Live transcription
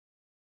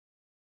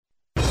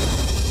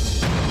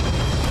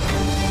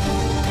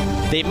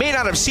They may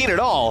not have seen it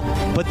all,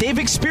 but they've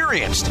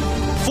experienced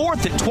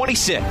 4th and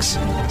 26,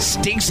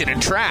 stinks it in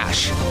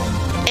trash,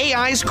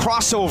 AI's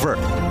crossover,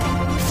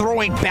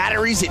 throwing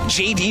batteries at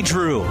J.D.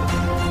 Drew,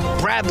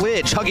 Brad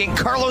Lidge hugging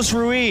Carlos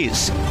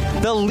Ruiz,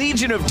 the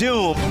Legion of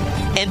Doom,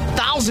 and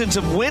thousands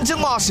of wins and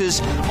losses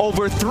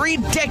over 3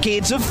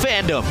 decades of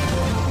fandom.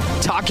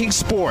 Talking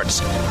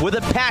sports with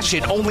a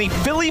passion only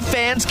Philly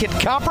fans can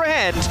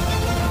comprehend.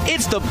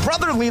 It's the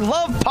Brotherly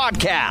Love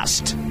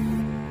Podcast.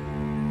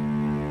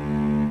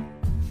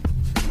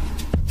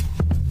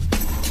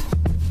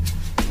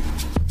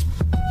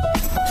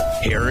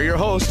 Here are your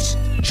hosts,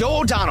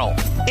 Joe O'Donnell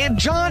and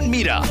John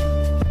Mita.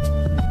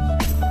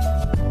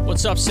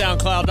 What's up,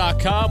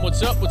 SoundCloud.com?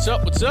 What's up?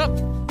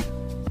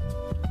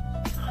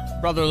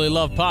 Brotherly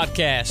Love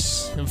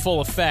Podcast in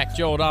full effect.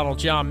 Joe O'Donnell,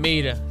 John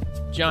Mita.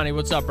 Johnny,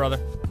 what's up, brother?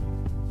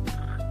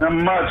 Not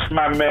much,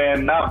 my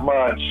man. Not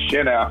much.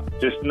 You know,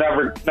 just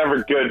never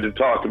good to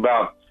talk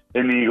about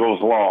an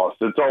Eagles loss.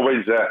 It's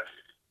always a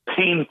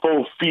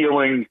painful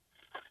feeling.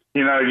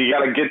 You know, you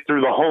got to get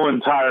through the whole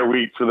entire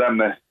week for them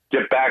to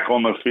get back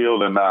on the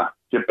field and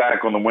get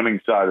back on the winning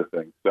side of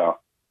things. So,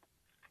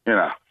 you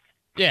know.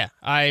 Yeah,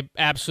 I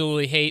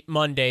absolutely hate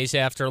Mondays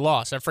after a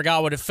loss. I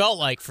forgot what it felt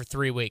like for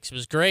 3 weeks. It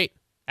was great.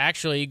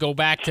 Actually, you go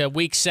back to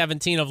week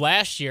 17 of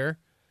last year,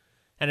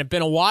 and it's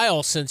been a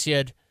while since you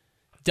had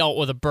dealt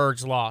with a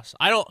Birds loss.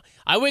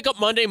 I wake up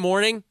Monday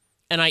morning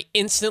and I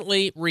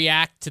instantly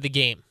react to the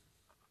game.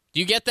 Do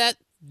you get that?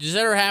 Does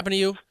that ever happen to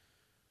you?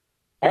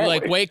 You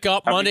like wake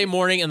up Monday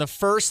morning and the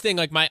first thing,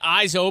 like my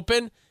eyes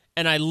open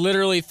and I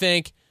literally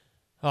think,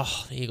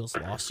 oh, the Eagles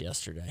lost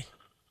yesterday.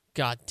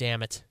 God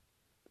damn it.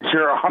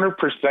 You're 100%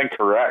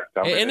 correct.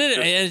 I mean,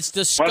 it's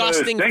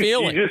disgusting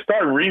feeling. You just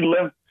start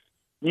reliving.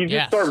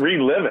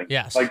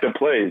 Yes. Like the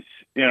plays,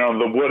 you know,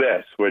 the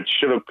would-es, which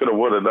should have, could have,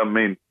 would have. I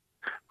mean,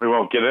 we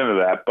won't get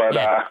into that, but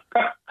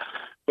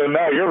but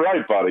no, you're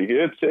right, buddy.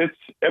 It's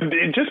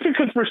just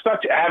because we're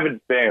such avid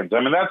fans.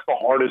 I mean, that's the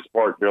hardest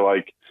part. You're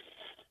like,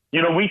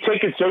 you know, we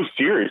take it so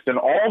serious, and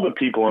all the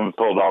people in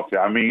Philadelphia.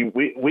 I mean,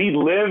 we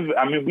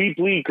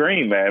bleed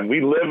green, man.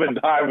 We live and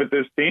die with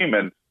this team,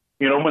 and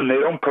you know, when they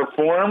don't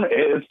perform,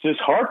 it's just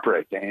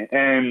heartbreaking.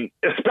 And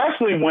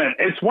especially when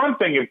it's one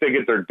thing if they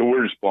get their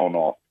doors blown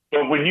off,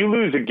 but when you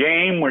lose a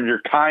game when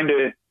you're kind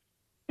of,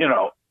 you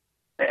know,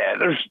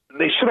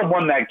 they should have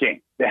won that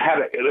game. They had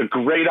a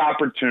great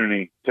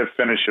opportunity to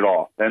finish it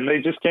off, and they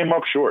just came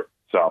up short.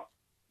 So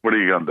what are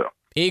you going to do?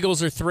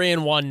 Eagles are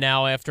 3-1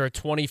 now after a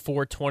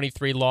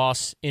 24-23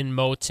 loss in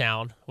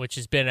Motown, which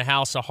has been a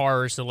house of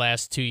horrors the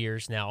last 2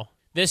 years now.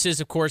 This is,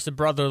 of course, the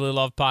Brotherly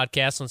Love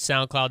Podcast on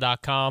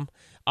SoundCloud.com,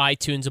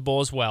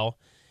 iTunes as well.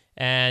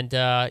 And,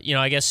 you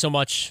know, I guess so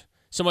much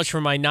for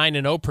my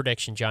 9-0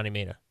 prediction, Johnny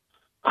Mita.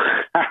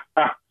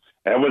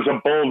 It was a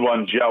bold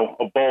one, Joe,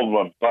 a bold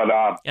one. But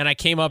and I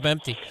came up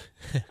empty.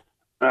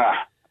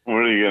 What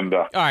are you going to do?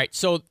 All right,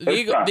 so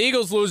the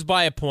Eagles lose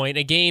by a point,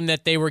 a game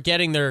that they were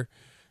getting their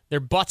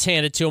butts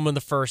handed to them in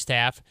the first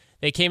half.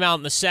 They came out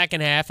in the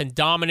second half and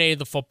dominated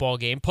the football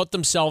game, put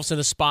themselves in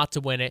a spot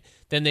to win it.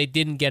 Then they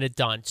didn't get it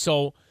done.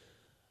 So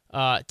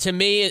to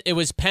me, it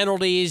was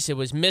penalties. It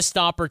was missed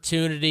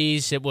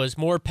opportunities. It was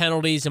more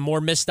penalties and more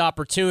missed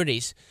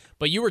opportunities.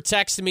 But you were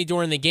texting me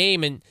during the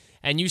game,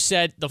 and you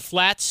said the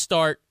flat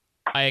start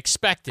I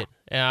expected.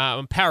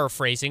 I'm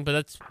paraphrasing,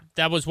 but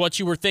that was what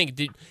you were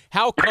thinking.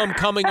 How come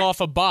coming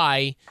off a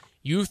bye,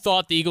 you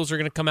thought the Eagles were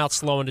going to come out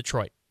slow in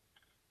Detroit?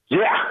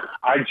 Yeah,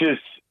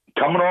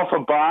 coming off a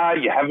bye,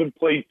 you haven't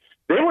played.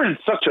 They were in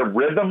such a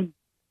rhythm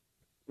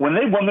when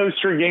they won those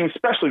 3 games,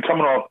 especially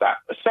coming off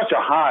such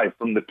a high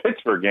from the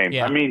Pittsburgh game.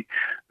 Yeah. I mean,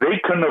 they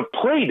couldn't have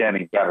played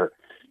any better.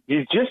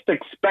 You just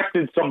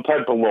expected some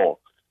type of lull.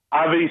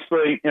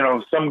 Obviously, you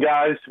know, some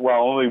guys,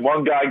 well, only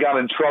one guy got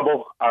in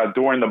trouble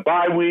during the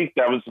bye week.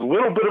 That was a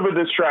little bit of a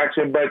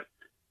distraction, but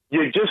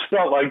you just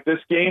felt like this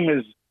game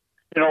is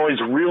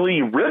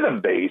really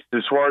rhythm-based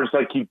as far as,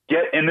 like, you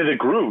get into the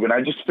groove. And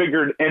I just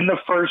figured in the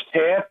first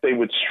half they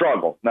would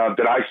struggle. Now,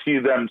 did I see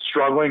them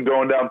struggling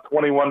going down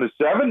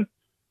 21-7?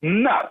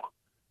 No.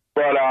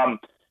 But,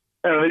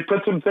 you know, they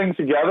put some things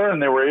together,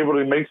 and they were able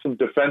to make some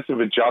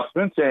defensive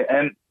adjustments.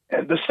 And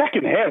the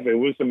second half, it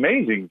was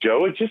amazing,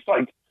 Joe. It's just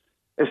like,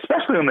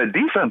 especially on the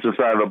defensive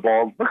side of the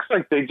ball, looks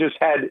like they just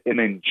had an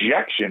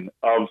injection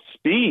of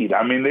speed.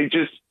 I mean, they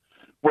just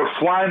were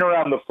flying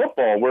around the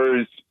football,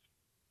 whereas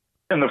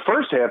in the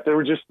first half, they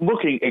were just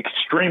looking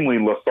extremely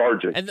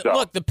lethargic. And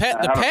look, the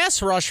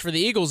pass rush for the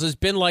Eagles has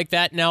been like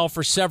that now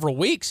for several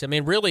weeks. I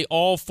mean, really,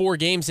 all 4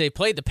 games they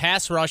played, the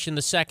pass rush in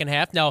the second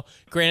half. Now,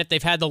 granted,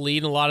 they've had the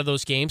lead in a lot of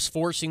those games,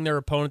 forcing their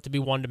opponent to be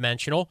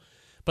one-dimensional.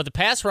 But the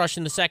pass rush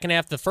in the second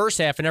half, the first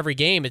half, in every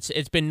game,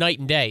 it's been night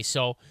and day.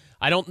 So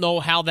I don't know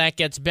how that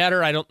gets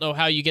better. I don't know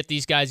how you get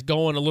these guys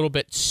going a little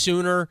bit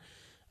sooner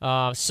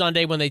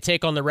Sunday when they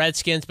take on the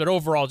Redskins. But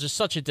overall, just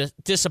such a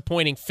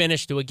disappointing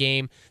finish to a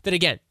game that,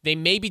 again, they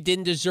maybe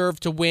didn't deserve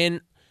to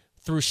win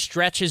through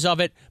stretches of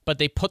it, but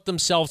they put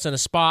themselves in a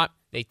spot.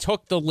 They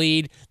took the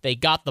lead. They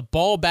got the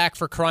ball back,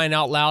 for crying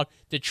out loud.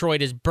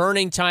 Detroit is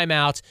burning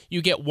timeouts.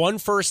 You get 1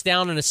 first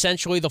down, and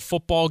essentially the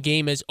football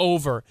game is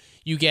over.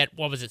 You get,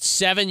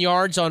 7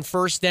 yards on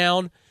first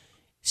down.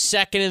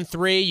 2nd and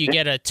 3, you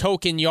get a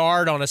token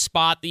yard on a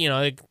spot,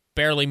 they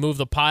barely move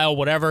the pile,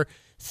 whatever.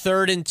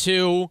 3rd and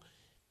 2,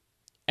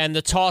 and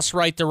the toss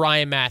right to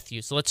Ryan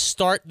Matthews. Let's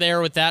start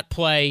there with that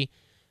play.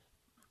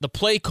 The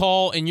play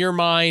call in your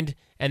mind,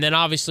 and then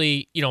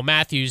obviously,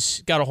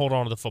 Matthews got to hold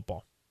on to the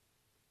football.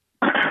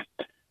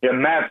 Yeah,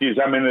 Matthews,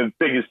 the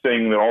biggest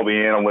thing that all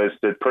the analysts,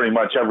 that pretty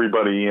much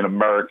everybody in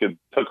America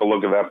took a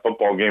look at that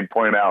football game,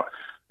 point out,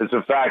 is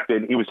the fact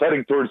that he was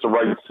heading towards the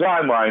right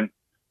sideline,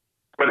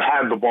 but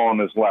had the ball in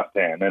his left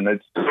hand. And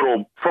it's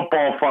little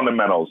football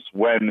fundamentals.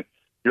 When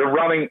you're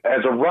running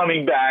as a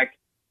running back,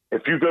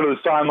 if you go to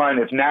the sideline,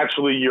 if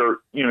naturally you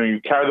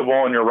carry the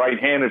ball in your right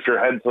hand, if you're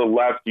heading to the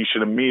left, you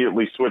should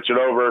immediately switch it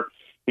over.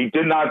 He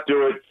did not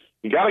do it.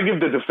 You got to give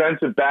the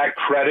defensive back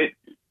credit.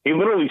 He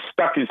literally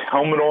stuck his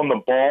helmet on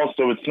the ball,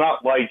 so it's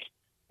not like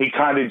he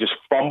kind of just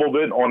fumbled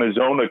it on his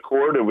own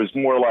accord. It was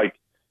more like,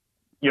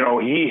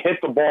 he hit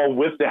the ball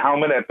with the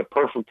helmet at the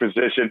perfect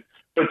position,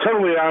 but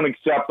totally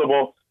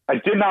unacceptable. I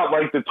did not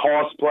like the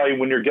toss play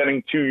when you're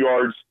getting 2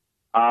 yards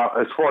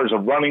as far as a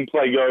running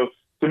play goes.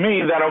 To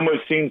me, that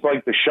almost seems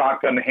like the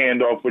shotgun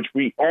handoff, which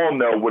we all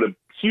know what a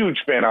huge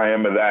fan I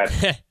am of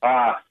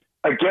that.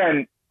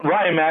 Again,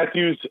 Ryan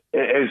Matthews,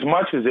 as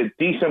much as a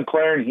decent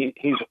player, and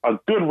he's a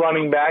good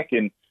running back,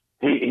 and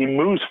he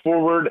moves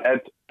forward.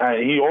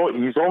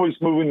 He's always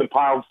moving the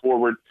pile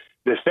forward.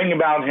 The thing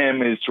about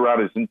him is throughout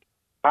his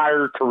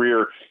entire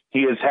career,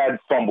 he has had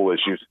fumble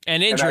issues.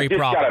 And injury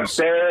problems.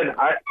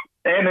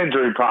 And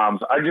injury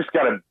problems. I just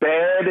got a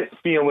bad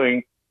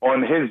feeling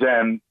on his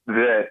end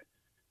that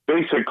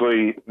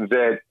basically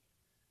that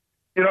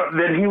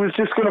he was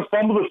just going to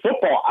fumble the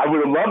football. I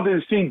would have loved to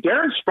have seen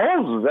Darren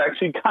Sproles is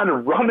actually kind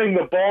of running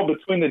the ball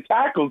between the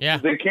tackles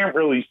because they can't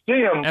really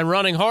see him. And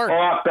running hard. A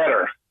lot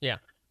better. Yeah.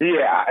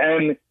 Yeah,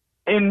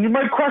 and you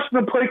might question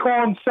the play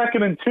call on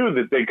 2nd and 2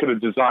 that they could have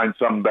designed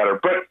something better.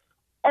 But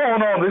all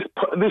in all,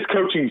 this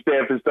coaching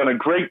staff has done a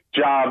great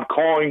job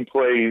calling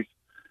plays.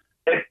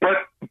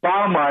 But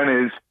bottom line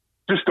is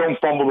just don't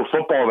fumble the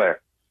football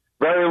there.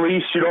 Very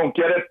least, you don't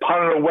get it,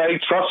 punt it away,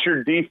 trust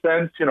your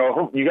defense. You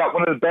got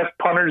one of the best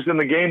punters in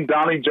the game,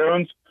 Donnie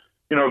Jones.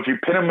 If you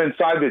pin him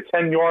inside the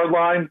 10-yard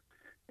line,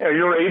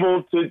 you're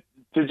able to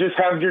just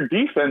have your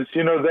defense,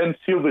 then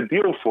seal the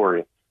deal for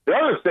you. The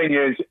other thing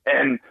is,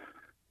 and,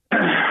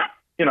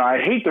 I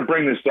hate to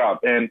bring this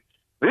up, and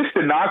this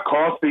did not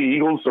cost the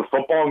Eagles a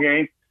football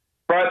game,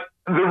 but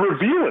the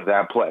review of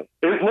that play,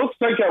 it looks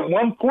like at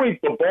one point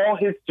the ball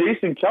hits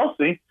Jason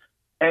Kelce,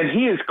 and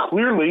he is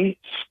clearly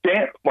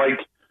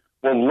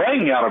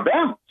laying out of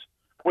bounds,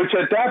 which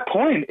at that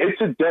point,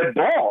 it's a dead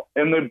ball,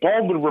 and the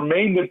ball would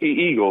remain with the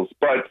Eagles.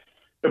 But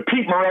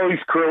Pete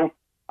Morelli's crew,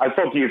 I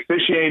thought the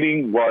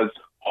officiating was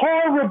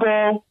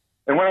horrible.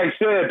 And when I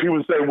say that,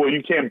 people say, well,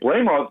 you can't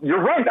blame on –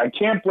 you're right, I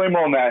can't blame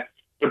on that.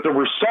 But there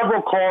were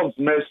several calls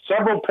missed,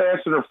 several pass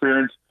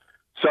interference,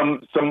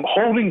 some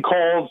holding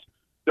calls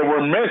that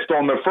were missed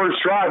on the first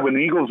drive when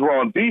the Eagles were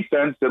on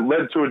defense that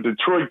led to a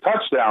Detroit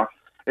touchdown.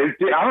 I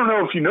don't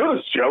know if you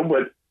noticed, Joe,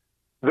 but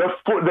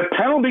the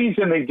penalties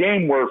in the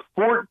game were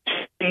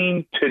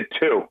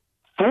 14-2.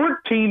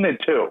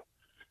 14-2.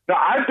 Now,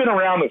 I've been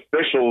around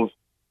officials,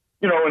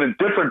 in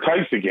different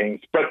types of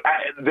games, but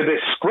the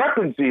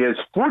discrepancy is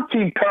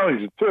 14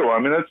 penalties to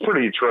 2. That's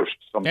pretty atrocious.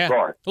 I'm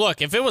sorry.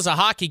 Look, if it was a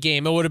hockey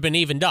game, it would have been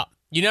evened up.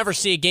 You never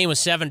see a game with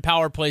 7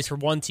 power plays for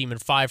one team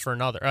and 5 for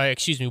another. 1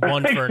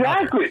 for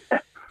exactly.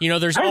 another.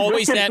 There's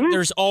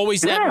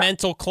always that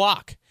mental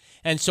clock.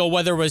 And so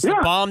whether it was the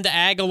bomb to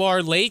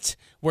Aguilar late,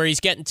 where he's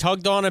getting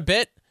tugged on a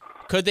bit,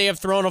 could they have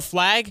thrown a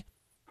flag?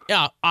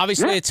 Yeah,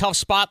 obviously a tough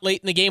spot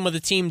late in the game with the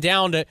team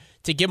down to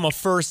give him a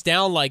first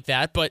down like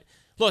that. But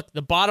look,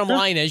 the bottom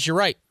line is, you're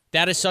right.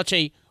 That is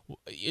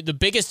the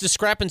biggest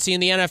discrepancy in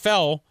the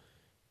NFL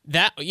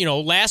that,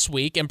 last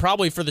week and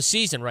probably for the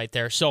season right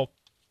there. So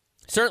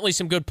certainly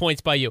some good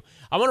points by you.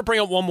 I want to bring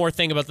up one more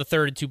thing about the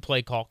 3rd and 2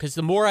 play call, because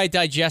the more I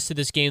digested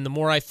this game, the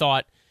more I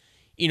thought,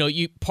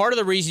 part of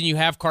the reason you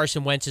have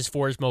Carson Wentz is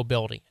for his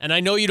mobility. And I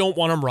know you don't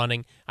want him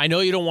running. I know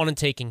you don't want him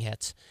taking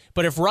hits.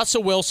 But if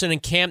Russell Wilson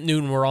and Cam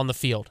Newton were on the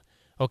field,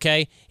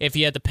 okay, if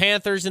you had the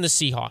Panthers and the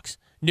Seahawks,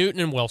 Newton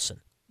and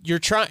Wilson,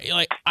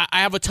 I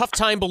have a tough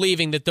time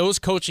believing that those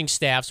coaching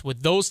staffs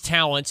with those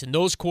talents and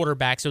those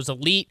quarterbacks, those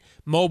elite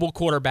mobile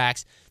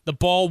quarterbacks, the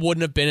ball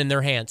wouldn't have been in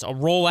their hands. A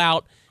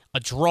rollout, a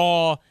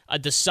draw, a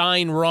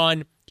design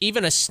run,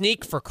 even a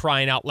sneak, for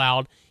crying out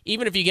loud.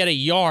 Even if you get a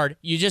yard,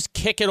 you just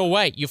kick it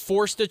away. You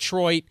force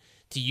Detroit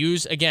to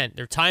use, again,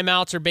 their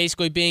timeouts are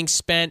basically being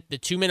spent. The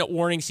 2-minute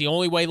warning's the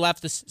only way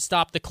left to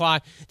stop the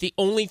clock. The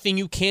only thing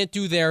you can't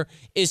do there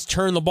is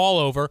turn the ball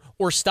over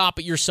or stop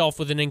it yourself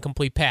with an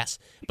incomplete pass.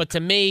 But to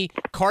me,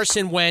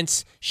 Carson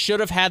Wentz should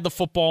have had the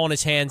football in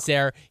his hands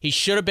there. He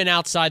should have been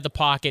outside the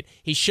pocket.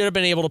 He should have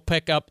been able to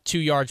pick up 2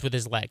 yards with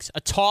his legs.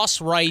 A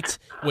toss right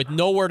with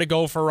nowhere to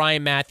go for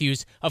Ryan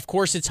Matthews. Of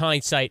course, it's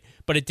hindsight,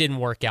 but it didn't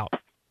work out.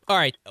 All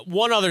right,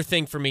 one other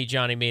thing for me,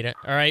 Johnny Mita,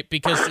 all right,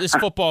 because this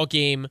football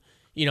game,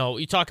 you know,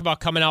 you talk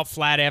about coming out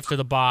flat after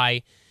the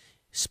bye,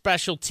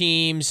 special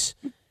teams,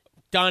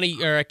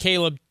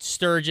 Caleb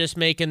Sturgis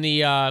making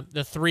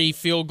the 3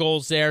 field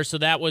goals there, so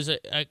that was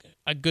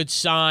a good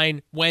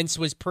sign. Wentz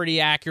was pretty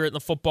accurate in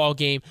the football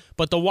game,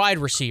 but the wide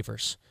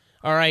receivers,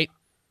 all right?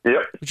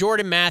 Yep.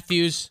 Jordan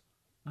Matthews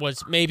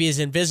was maybe as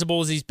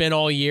invisible as he's been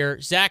all year.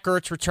 Zach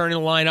Ertz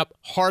returning the lineup,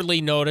 hardly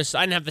noticed.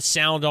 I didn't have the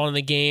sound on in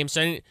the game,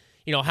 so I didn't,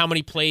 you know, how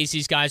many plays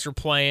these guys were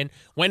playing.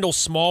 Wendell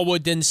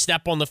Smallwood didn't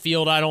step on the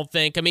field, I don't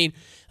think. I mean,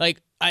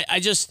 like, I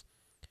just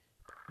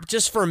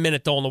for a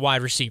minute, though, on the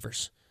wide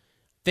receivers,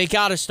 they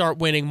got to start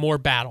winning more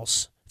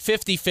battles.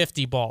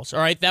 50-50 balls, all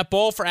right? That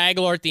ball for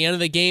Aguilar at the end of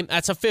the game,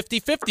 that's a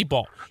 50-50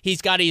 ball.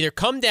 He's got to either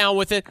come down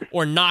with it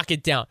or knock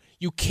it down.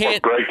 You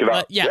can't break it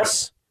up.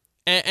 Yes.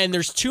 Yep. And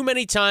there's too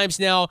many times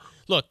now.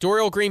 Look,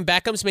 Dorial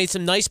Green-Beckham's made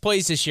some nice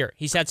plays this year.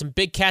 He's had some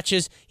big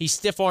catches. He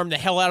stiff-armed the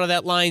hell out of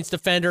that Lions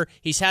defender.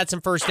 He's had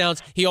some first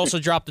downs. He also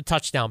dropped a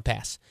touchdown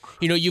pass.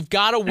 You know, you've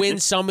got to win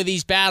some of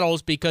these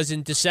battles because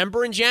in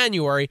December and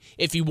January,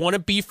 if you want to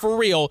be for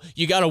real,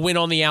 you got to win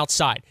on the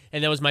outside.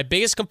 And that was my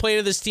biggest complaint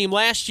of this team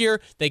last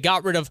year. They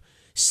got rid of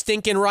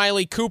stinking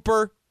Riley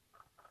Cooper.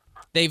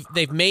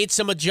 They've made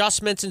some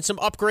adjustments and some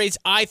upgrades,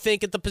 I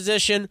think, at the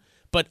position.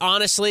 But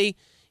honestly,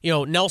 you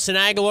know, Nelson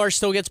Aguilar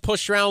still gets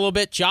pushed around a little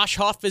bit. Josh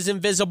Huff is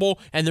invisible,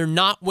 and they're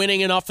not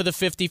winning enough of the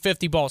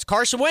 50-50 balls.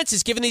 Carson Wentz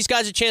is giving these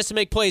guys a chance to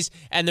make plays,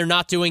 and they're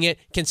not doing it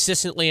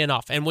consistently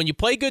enough. And when you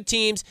play good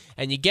teams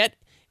and you get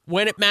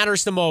when it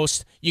matters the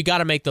most, you got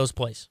to make those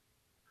plays.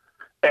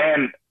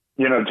 And,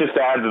 you know, just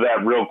to add to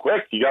that real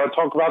quick, you got to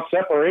talk about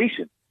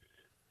separation.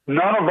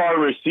 None of our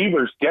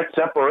receivers get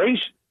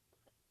separation.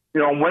 You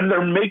know, when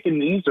they're making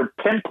these are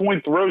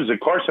pinpoint throws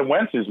that Carson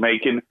Wentz is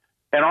making,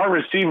 and our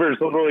receivers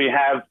literally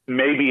have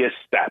maybe a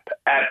step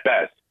at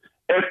best.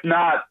 If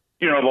not,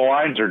 you know, the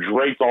lines are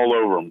draped all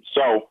over them.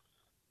 So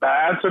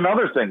that's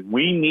another thing.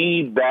 We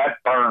need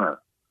that burner.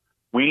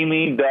 We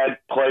need that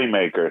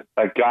playmaker,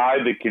 a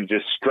guy that can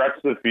just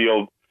stretch the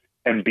field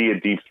and be a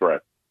deep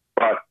threat.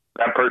 But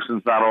that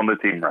person's not on the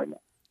team right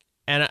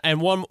now.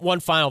 And one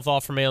final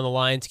thought for me on the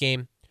Lions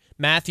game.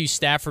 Matthew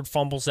Stafford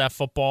fumbles that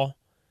football,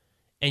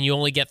 and you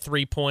only get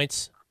 3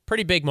 points.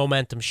 Pretty big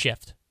momentum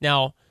shift.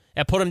 Now,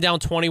 that put them down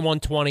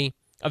 21-20.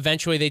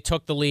 Eventually, they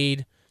took the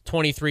lead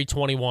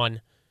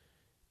 23-21,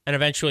 and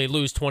eventually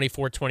lose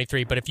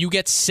 24-23. But if you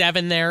get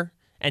 7 there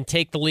and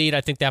take the lead,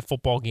 I think that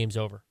football game's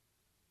over.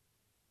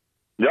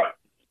 Yep,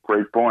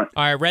 great point.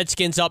 All right,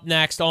 Redskins up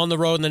next on the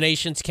road in the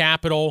nation's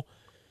capital.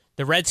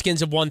 The Redskins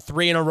have won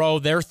 3 in a row.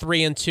 They're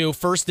 3-2.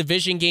 First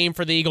division game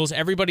for the Eagles.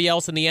 Everybody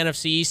else in the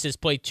NFC East has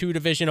played 2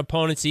 division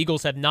opponents. The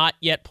Eagles have not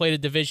yet played a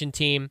division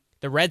team.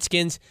 The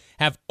Redskins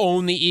have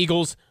owned the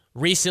Eagles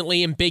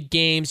recently in big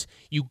games.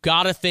 You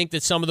got to think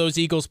that some of those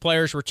Eagles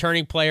players,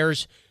 returning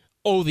players,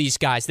 owe these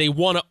guys. They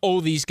want to owe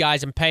these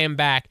guys and pay them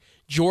back.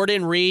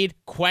 Jordan Reed,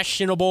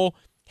 questionable,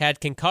 had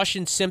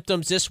concussion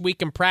symptoms this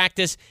week in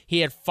practice.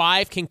 He had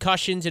 5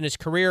 concussions in his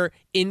career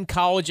in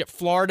college at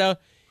Florida.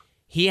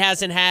 He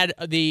hasn't had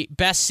the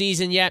best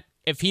season yet.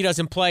 If he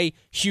doesn't play,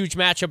 huge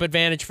matchup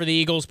advantage for the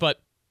Eagles. But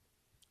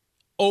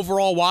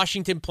overall,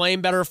 Washington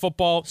playing better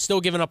football, still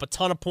giving up a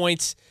ton of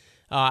points.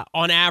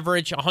 On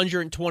average,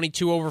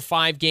 122 over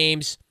 5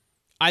 games.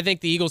 I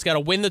think the Eagles got to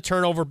win the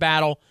turnover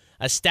battle,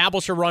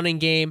 establish a running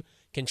game,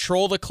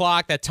 control the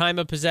clock, that time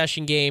of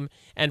possession game,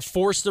 and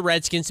force the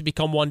Redskins to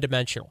become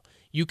one-dimensional.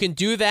 You can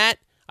do that.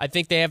 I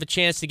think they have a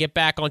chance to get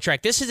back on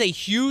track. This is a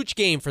huge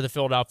game for the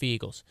Philadelphia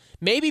Eagles.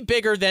 Maybe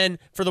bigger than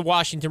for the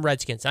Washington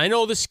Redskins. I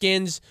know the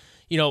Skins,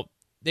 you know,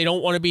 they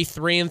don't want to be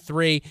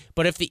 3-3,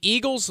 but if the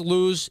Eagles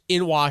lose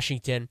in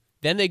Washington,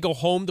 then they go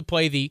home to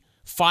play the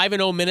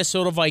 5-0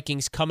 Minnesota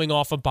Vikings coming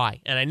off a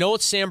bye. And I know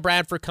it's Sam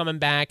Bradford coming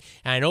back,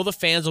 and I know the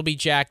fans will be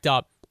jacked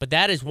up, but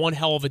that is one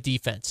hell of a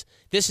defense.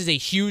 This is a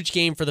huge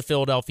game for the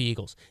Philadelphia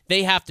Eagles.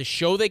 They have to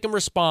show they can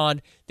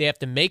respond. They have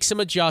to make some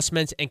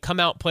adjustments and come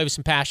out and play with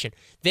some passion.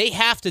 They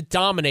have to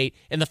dominate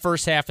in the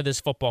first half of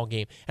this football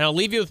game. And I'll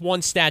leave you with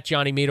one stat,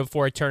 Johnny Mita,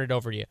 before I turn it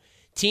over to you.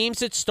 Teams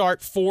that start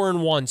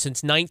 4-1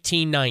 since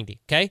 1990,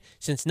 okay?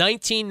 Since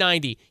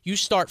 1990, you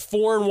start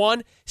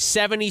 4-1,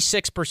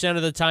 76%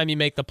 of the time you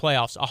make the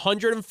playoffs.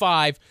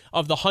 105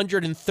 of the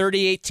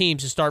 138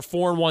 teams that start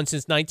 4-1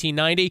 since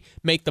 1990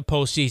 make the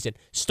postseason.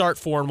 Start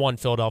 4-1,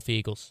 Philadelphia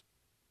Eagles.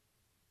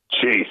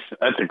 Jeez,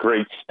 that's a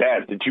great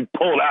stat that you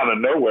pulled out of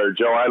nowhere,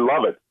 Joe. I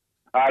love it.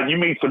 You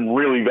made some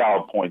really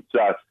valid points.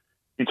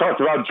 You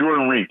talked about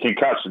Jordan Reed,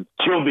 concussion,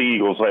 killed the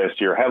Eagles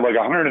last year, had like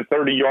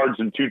 130 yards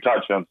and 2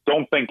 touchdowns.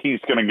 Don't think he's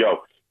going to go.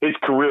 His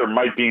career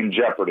might be in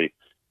jeopardy.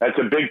 That's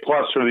a big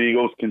plus for the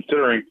Eagles,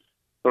 considering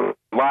the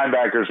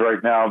linebackers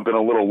right now have been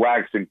a little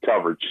lax in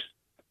coverage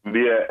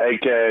via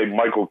a.k.a.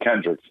 Michael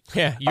Kendricks.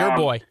 Yeah, your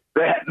boy.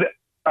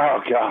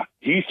 Oh, God.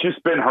 He's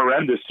just been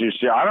horrendous this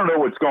year. I don't know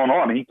what's going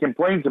on. He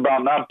complains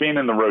about not being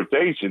in the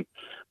rotation.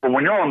 But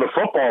when you're on the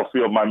football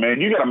field, my man,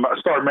 you got to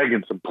start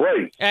making some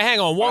plays. Hey, hang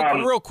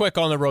on, real quick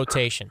on the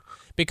rotation.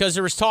 Because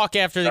there was talk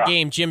after the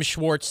game, Jim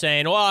Schwartz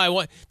saying,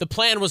 the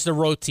plan was to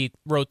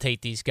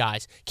rotate these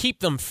guys, keep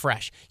them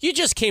fresh. You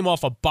just came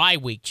off a bye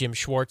week, Jim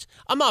Schwartz.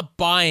 I'm not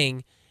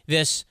buying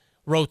this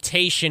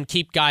rotation,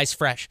 keep guys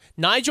fresh.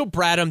 Nigel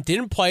Bradham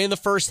didn't play in the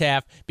first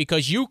half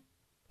because you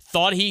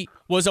thought he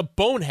was a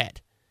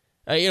bonehead.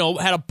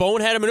 Had a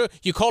bonehead.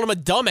 You called him a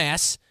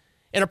dumbass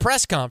in a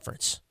press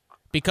conference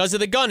because of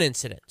the gun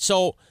incident.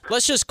 So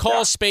let's just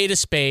call a spade a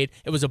spade.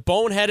 It was a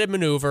boneheaded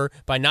maneuver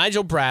by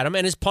Nigel Bradham,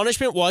 and his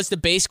punishment was to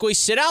basically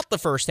sit out the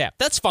first half.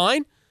 That's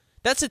fine.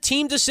 That's a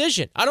team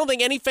decision. I don't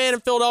think any fan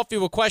in Philadelphia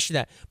will question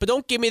that. But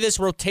don't give me this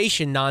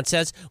rotation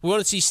nonsense. We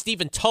want to see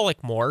Stephen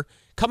Tulloch more.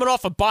 Coming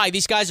off a bye,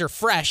 these guys are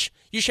fresh.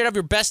 You should have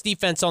your best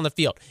defense on the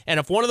field. And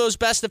if one of those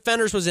best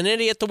defenders was an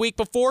idiot the week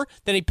before,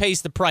 then he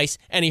pays the price,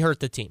 and he hurt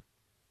the team.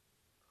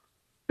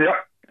 Yeah,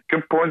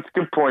 good points.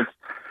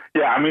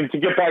 Yeah, I mean, to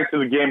get back to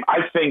the game,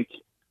 I think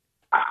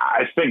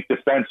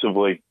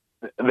defensively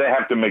they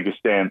have to make a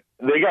stand.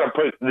 They got to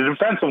put the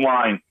defensive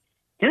line.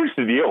 Here's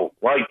the deal: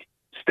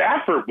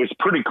 Stafford was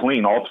pretty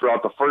clean all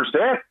throughout the first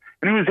half,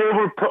 and he was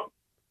able to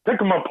pick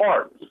them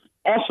apart.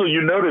 Also,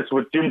 you notice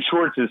with Jim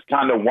Schwartz's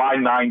kind of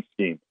Y9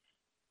 scheme,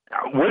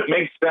 what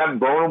makes that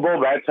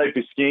vulnerable? That type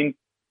of scheme,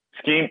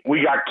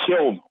 we got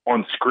killed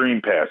on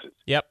screen passes.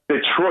 Yep.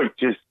 Detroit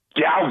just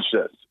gouged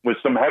us with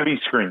some heavy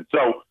screens.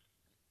 So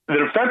the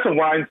defensive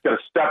line's got to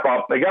step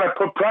up. They got to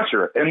put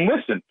pressure. And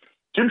listen,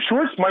 Jim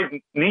Schwartz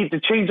might need to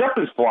change up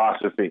his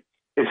philosophy.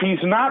 If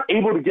he's not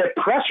able to get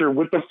pressure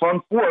with the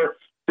front four,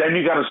 then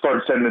you got to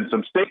start sending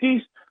some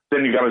safeties.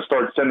 Then you got to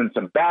start sending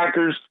some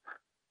backers.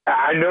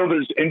 I know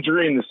there's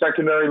injury in the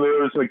secondary.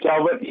 Lewis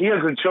McKelvin. He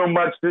hasn't shown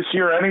much this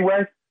year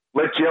anyway.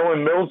 Let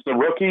Jalen Mills, the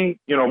rookie,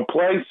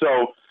 play.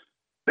 So,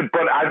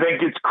 but I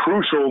think it's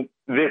crucial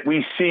that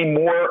we see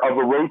more of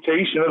a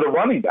rotation of the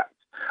running backs.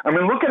 I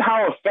mean, look at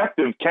how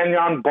effective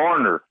Kenyon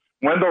Barner,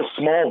 Wendell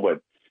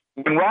Smallwood.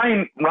 When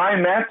Ryan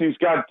Matthews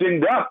got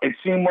dinged up, it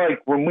seemed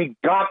like when we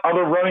got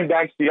other running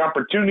backs the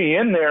opportunity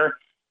in there,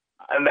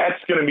 and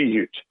that's going to be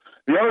huge.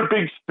 The other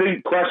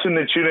big question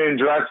that you didn't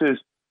address is,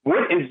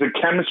 what is the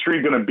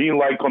chemistry going to be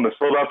like on the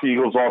Philadelphia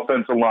Eagles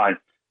offensive line,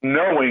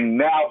 knowing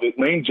now that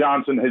Lane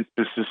Johnson has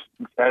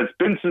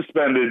been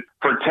suspended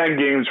for 10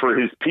 games for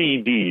his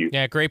PED?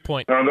 Yeah, great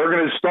point. Now, they're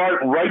going to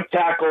start right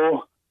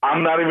tackle.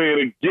 I'm not even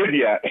going to give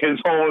you his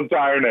whole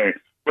entire name.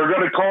 We're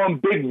going to call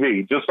him Big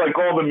V, just like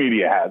all the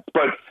media has.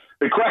 But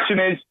the question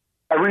is,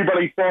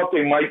 everybody thought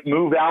they might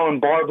move Alan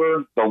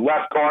Barber, the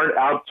left guard,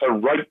 out to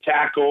right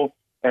tackle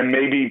and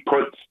maybe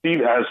put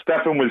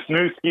Stefan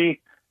Wisniewski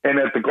and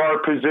at the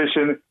guard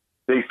position.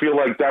 They feel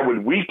like that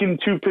would weaken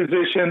two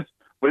positions.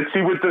 Let's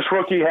see what this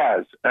rookie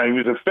has. He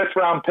was a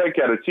fifth-round pick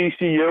out of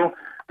TCU.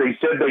 They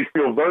said they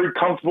feel very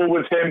comfortable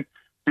with him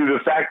due to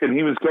the fact that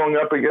he was going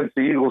up against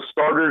the Eagles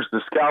starters,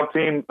 the scout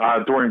team,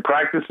 during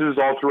practices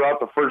all throughout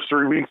the first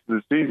 3 weeks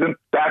of the season.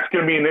 That's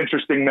going to be an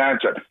interesting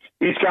matchup.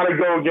 He's got to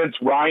go against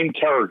Ryan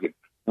Kerrigan.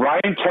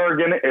 Ryan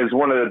Kerrigan is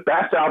one of the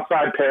best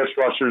outside pass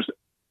rushers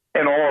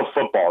in all of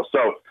football.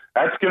 So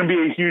that's going to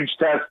be a huge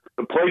test.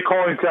 The play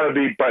calling's got to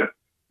be, but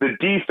the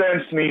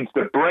defense needs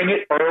to bring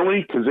it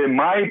early because, in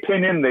my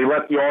opinion, they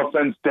let the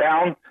offense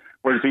down,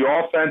 whereas the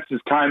offense is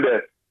kind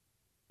of,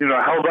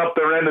 held up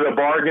their end of the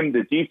bargain.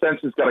 The defense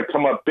has got to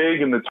come up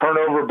big in the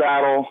turnover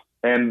battle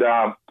and,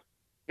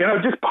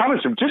 just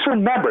punish them. Just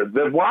remember,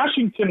 the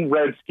Washington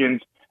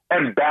Redskins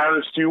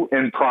embarrassed you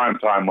in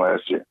primetime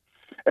last year.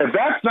 If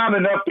that's not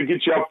enough to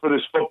get you up for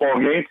this football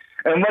game,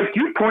 and like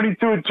you pointed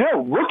to it,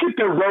 Joe, look at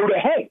the road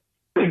ahead.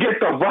 They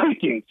get the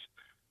Vikings.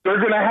 They're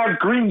going to have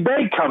Green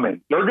Bay coming.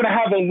 They're going to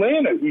have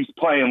Atlanta, who's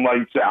playing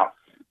lights out.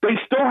 They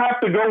still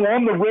have to go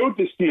on the road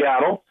to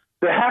Seattle.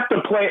 They have to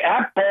play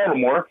at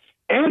Baltimore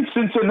and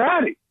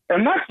Cincinnati.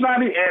 And that's not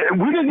 – we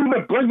didn't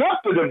even bring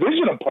up the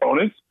division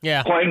opponents,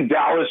 playing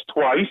Dallas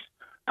twice,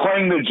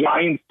 playing the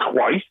Giants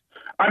twice.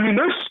 I mean,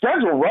 their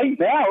schedule right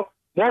now,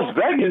 Las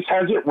Vegas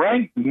has it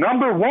ranked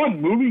number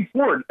one moving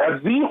forward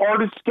as the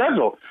hardest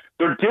schedule.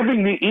 They're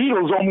giving the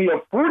Eagles only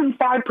a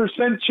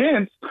 45%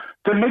 chance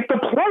to make the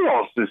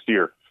playoffs this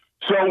year.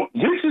 So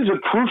this is a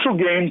crucial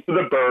game for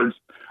the Birds.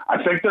 I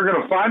think they're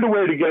going to find a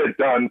way to get it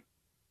done,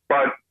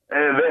 but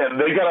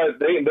they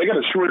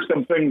gotta shore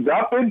some things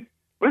up. And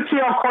let's see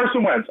how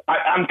Carson Wentz.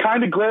 I'm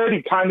kind of glad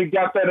he kind of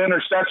got that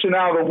interception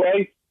out of the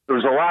way.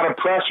 There's a lot of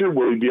pressure.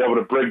 Will he be able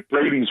to break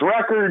Brady's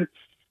record?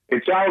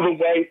 It's out of the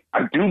way.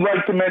 I do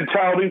like the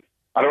mentality.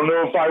 I don't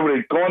know if I would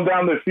have gone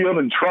down the field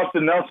and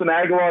trusted Nelson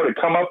Aguilar to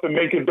come up and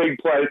make a big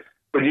play,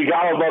 but you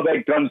got to love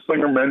that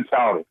gunslinger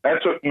mentality.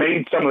 That's what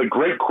made some of the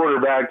great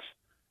quarterbacks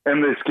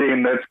in this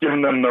game. That's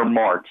given them their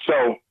mark.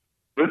 So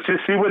let's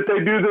just see what they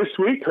do this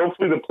week.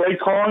 Hopefully the play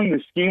calling,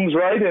 the scheme's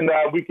right, and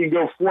we can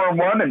go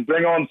 4-1 and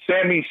bring on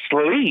Sammy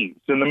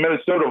Sleeves and the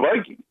Minnesota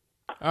Vikings.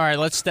 All right,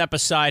 let's step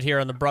aside here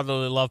on the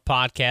Brotherly Love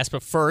podcast.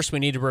 But first, we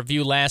need to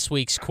review last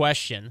week's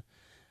question.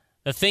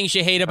 The things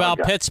you hate about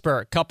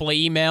Pittsburgh. Couple of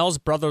emails,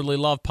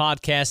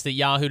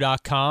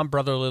 brotherlylovepodcast@yahoo.com,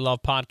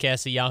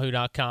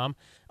 brotherlylovepodcast@yahoo.com.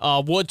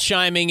 Wood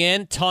chiming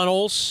in,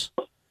 Tunnels.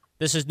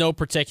 This is no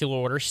particular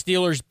order.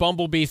 Steelers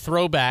Bumblebee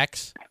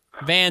throwbacks.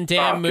 Van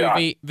Damme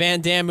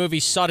movie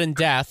Sudden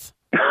Death.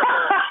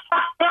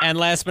 And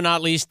last but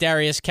not least,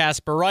 Darius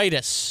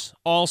Kasparaitis.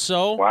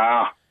 Also,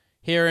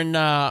 hearing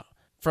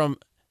from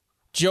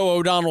Joe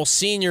O'Donnell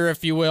Sr.,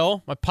 if you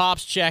will. My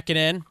pop's checking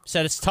in.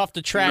 Said it's tough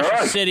to trash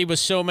a city with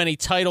so many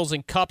titles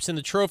and cups in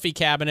the trophy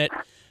cabinet,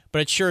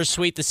 but it's sure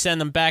sweet to send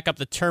them back up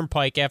the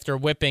turnpike after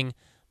whipping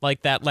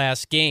like that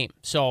last game.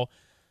 So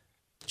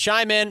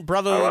chime in,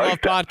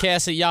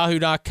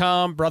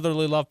 brotherlylovepodcast@yahoo.com,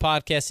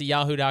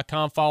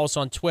 brotherlylovepodcast@yahoo.com. Follow us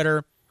on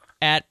Twitter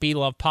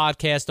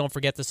 @BeLovePodcast. Don't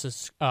forget to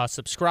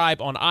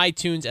subscribe on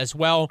iTunes as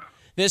well.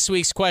 This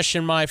week's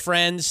question, my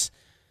friends,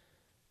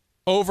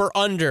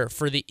 over-under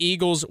for the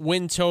Eagles'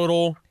 win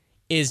total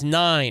is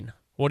 9.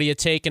 What are you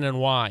taking and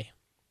why?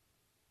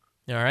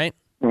 All right?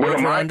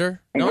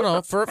 Over-under?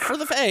 No. For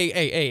the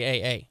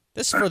hey.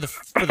 This is for the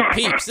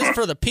peeps. This is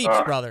for the peeps,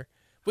 brother.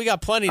 We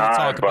got plenty to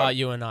talk about,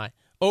 you and I.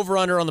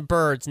 Over-under on the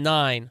Birds,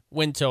 9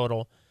 win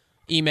total.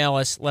 Email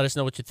us. Let us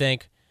know what you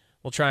think.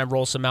 We'll try and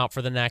roll some out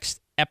for the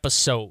next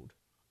episode.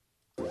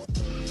 All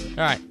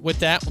right, with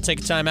that, we'll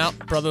take a time out.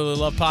 Brotherly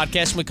Love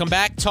Podcast. When we come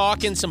back,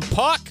 talking some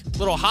puck,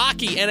 little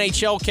hockey,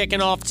 NHL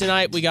kicking off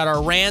tonight. We got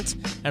our rant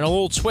and a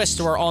little twist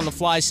to our On the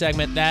Fly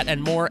segment. That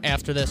and more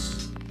after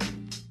this.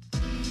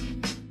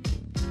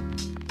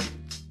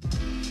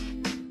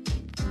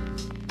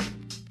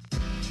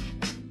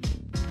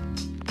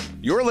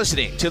 You're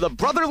listening to the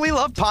Brotherly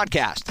Love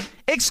Podcast,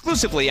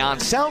 exclusively on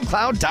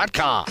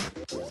SoundCloud.com.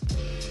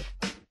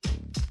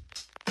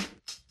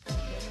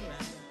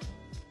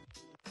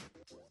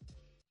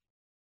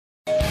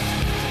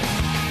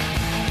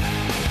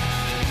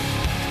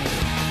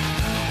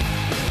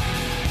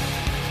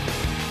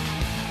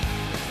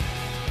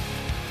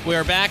 We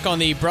are back on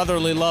the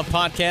Brotherly Love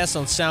Podcast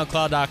on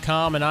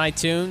SoundCloud.com and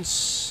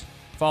iTunes.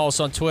 Follow us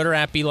on Twitter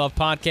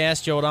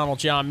 @BeLovePodcast. Joe O'Donnell,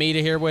 John Mita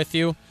here with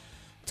you.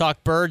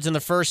 Talk Birds in the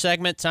first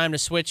segment. Time to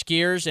switch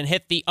gears and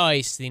hit the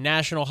ice. The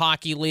National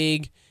Hockey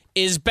League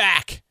is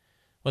back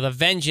with a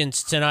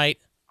vengeance tonight.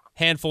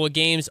 Handful of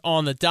games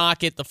on the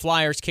docket. The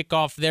Flyers kick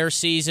off their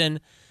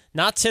season.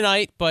 Not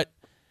tonight, but,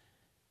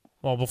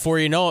 well, before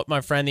you know it, my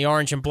friend, the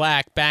Orange and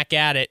Black back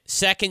at it.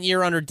 Second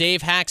year under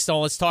Dave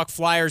Haxtell. Let's talk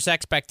Flyers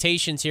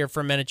expectations here for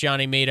a minute,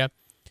 Johnny Mita.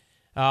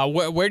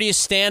 Where do you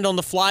stand on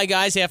the Fly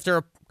guys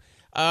after,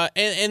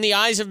 in the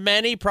eyes of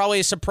many, probably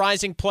a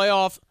surprising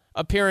playoff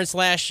appearance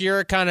last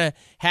year? Kind of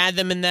had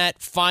them in that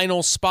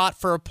final spot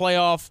for a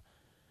playoff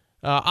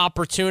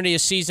opportunity a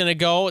season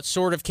ago. It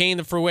sort of came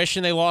to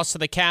fruition. They lost to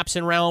the Caps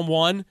in round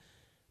 1.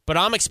 But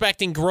I'm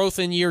expecting growth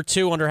in year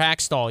 2 under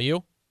Haxtell.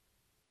 You?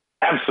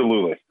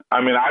 Absolutely.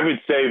 I mean, I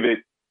would say that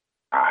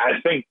I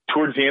think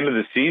towards the end of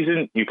the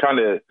season, you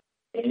can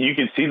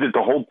see that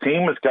the whole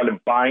team is kind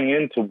of buying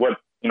into what,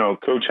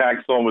 Coach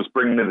Haxtell was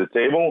bringing to the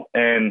table.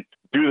 And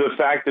due to the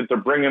fact that they're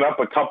bringing up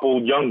a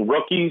couple young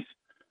rookies,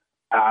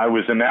 it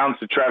was announced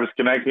that Travis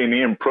Konecny and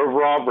Ian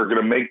Provorov are going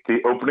to make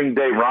the opening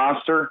day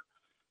roster.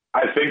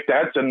 I think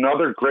that's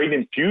another great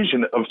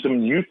infusion of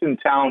some youth and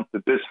talent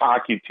that this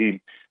hockey team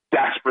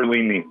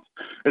desperately needs,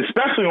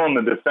 especially on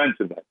the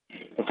defensive end.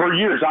 For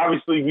years,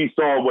 obviously, we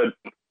saw what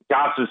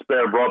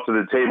Gostisbehere brought to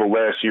the table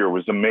last year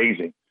was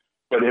amazing.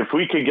 But if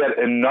we could get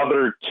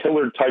another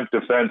killer-type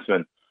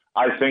defenseman,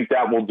 I think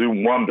that will do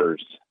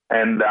wonders.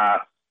 And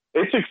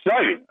it's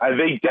exciting.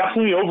 They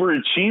definitely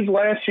overachieved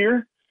last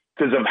year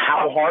because of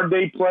how hard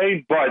they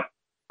played. But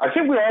I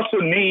think we also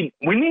need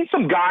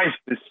some guys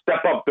to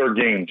step up their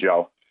game,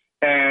 Joe.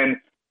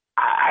 And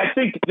I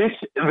think this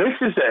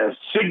is a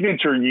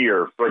signature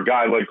year for a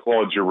guy like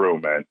Claude Giroux,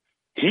 man.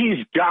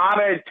 He's got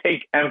to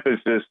take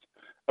emphasis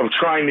of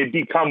trying to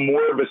become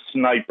more of a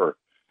sniper.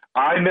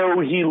 I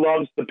know he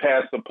loves to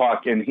pass the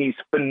puck, and he's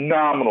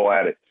phenomenal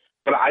at it.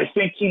 But I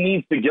think he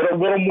needs to get a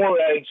little more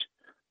edge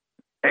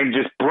and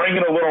just bring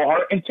it a little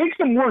harder and take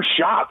some more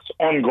shots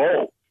on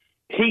goal.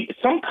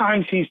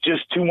 Sometimes he's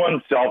just too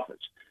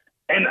unselfish.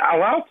 And a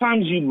lot of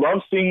times you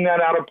love seeing that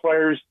out of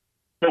players.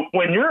 But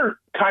when you're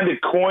kind of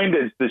coined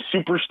as the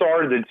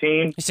superstar of the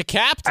team, he's a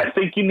captain. I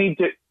think you need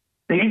to.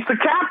 He's the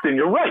captain.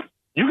 You're right.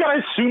 You got to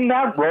assume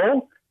that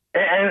role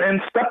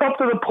and step up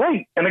to the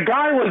plate. And a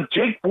guy like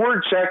Jake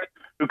Voracek,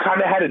 who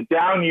kind of had a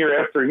down year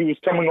after he was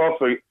coming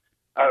off a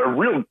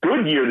real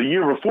good year the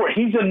year before,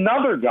 he's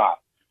another guy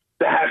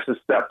that has to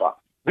step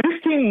up.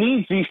 This team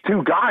needs these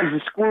two guys to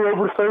score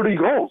over 30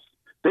 goals.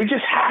 They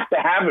just have to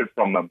have it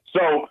from them.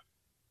 So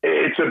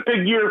it's a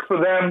big year for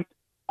them.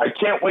 I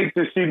can't wait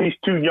to see these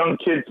two young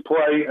kids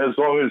play, as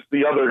long as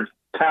the other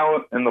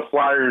talent and the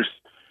Flyers,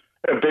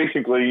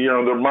 basically,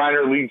 their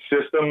minor league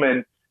system.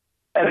 And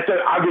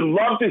I would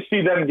love to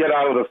see them get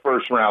out of the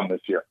first round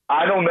this year.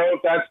 I don't know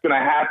if that's going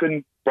to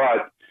happen,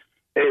 but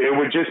it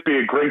would just be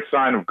a great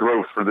sign of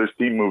growth for this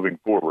team moving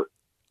forward.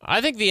 I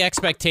think the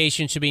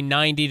expectation should be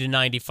 90 to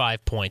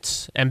 95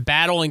 points and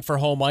battling for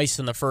home ice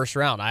in the first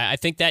round. I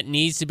think that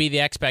needs to be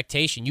the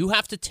expectation. You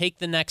have to take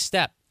the next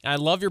step. I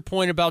love your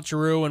point about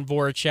Giroux and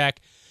Voracek.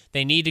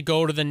 They need to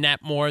go to the net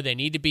more. They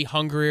need to be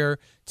hungrier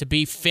to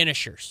be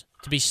finishers,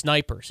 to be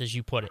snipers, as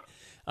you put it.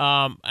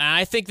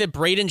 I think that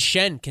Braden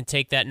Shen can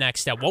take that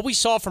next step. What we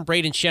saw from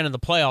Braden Shen in the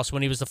playoffs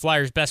when he was the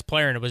Flyers' best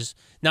player and it was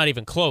not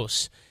even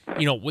close,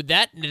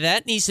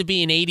 that needs to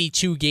be an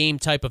 82-game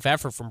type of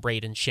effort from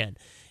Braden Shen.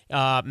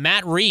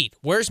 Matt Reed.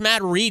 Where's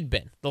Matt Reed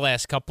been the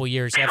last couple of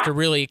years after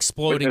really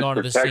exploding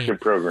onto the scene?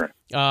 Program.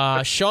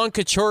 Sean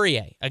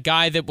Couturier, a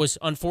guy that was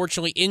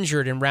unfortunately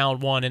injured in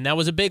round one, and that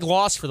was a big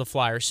loss for the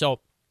Flyers. So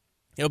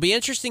it'll be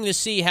interesting to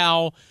see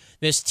how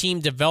this team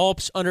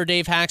develops under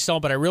Dave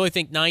Haxtell, but I really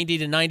think 90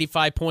 to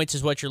 95 points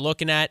is what you're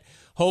looking at.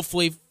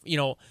 Hopefully,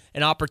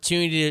 an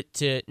opportunity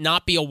to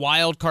not be a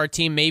wild card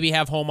team, maybe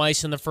have home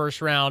ice in the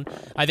first round.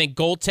 I think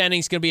goaltending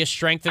is going to be a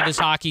strength of this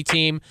hockey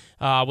team.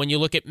 When you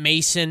look at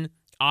Mason,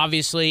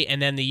 obviously,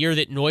 and then the year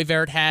that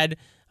Neuwirth had,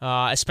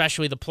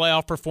 especially the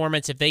playoff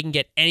performance, if they can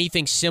get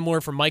anything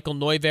similar from Michael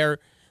Neuwirth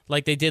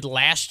like they did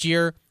last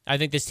year, I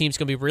think this team's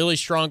going to be really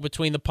strong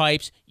between the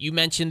pipes. You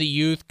mentioned the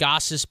youth,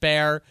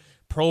 Gostisbehere,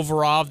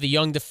 Provorov, the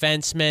young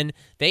defenseman.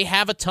 They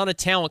have a ton of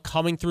talent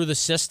coming through the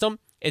system.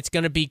 It's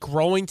going to be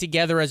growing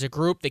together as a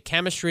group, the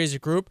chemistry as a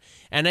group,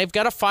 and they've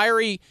got a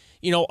fiery,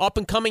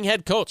 up-and-coming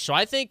head coach. So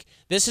I think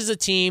this is a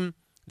team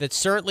that's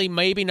certainly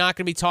maybe not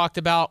going to be talked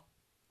about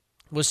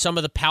with some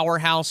of the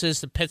powerhouses,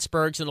 the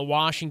Pittsburghs and the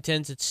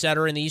Washingtons, et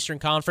cetera, in the Eastern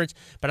Conference,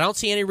 but I don't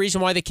see any reason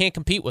why they can't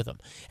compete with them.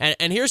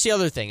 And here's the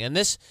other thing, and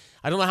this,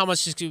 I don't know how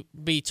much is going to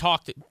be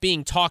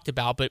being talked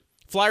about, but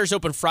Flyers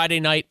open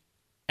Friday night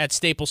at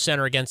Staples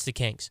Center against the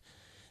Kings.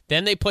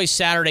 Then they play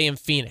Saturday in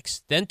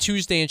Phoenix. Then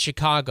Tuesday in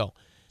Chicago.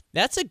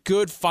 That's a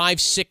good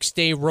 5-6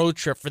 day road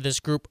trip for this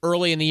group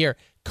early in the year.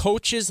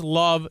 Coaches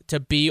love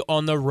to be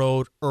on the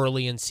road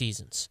early in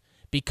seasons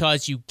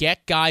because you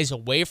get guys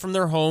away from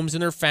their homes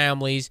and their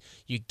families.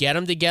 You get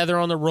them together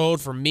on the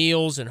road for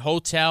meals and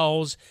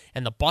hotels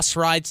and the bus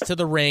rides to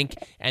the rink,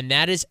 and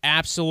that is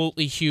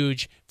absolutely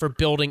huge for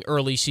building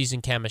early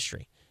season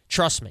chemistry.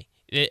 Trust me,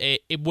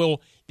 it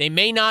will. They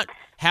may not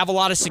have a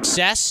lot of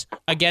success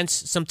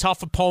against some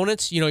tough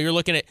opponents. You're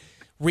looking at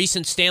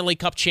recent Stanley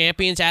Cup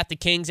champions at the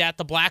Kings, at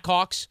the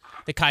Blackhawks,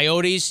 the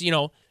Coyotes,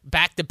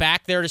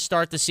 back-to-back there to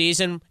start the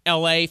season,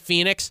 L.A.,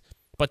 Phoenix.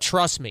 But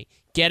trust me,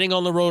 getting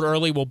on the road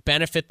early will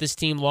benefit this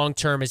team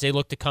long-term as they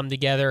look to come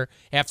together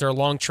after a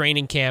long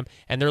training camp,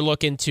 and they're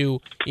looking to,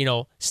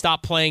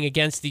 stop playing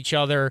against each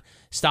other,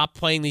 stop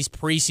playing these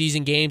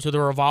preseason games with a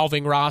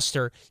revolving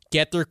roster,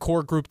 get their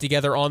core group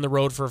together on the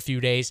road for a few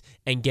days,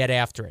 and get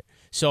after it.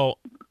 So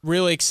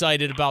really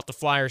excited about the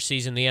Flyers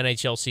season, the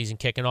NHL season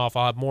kicking off.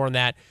 I'll have more on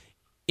that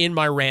in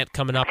my rant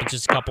coming up in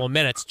just a couple of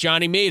minutes.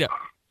 Johnny Mita,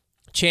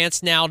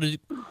 chance now to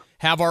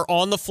have our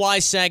On the Fly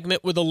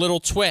segment with a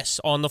little twist.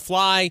 On the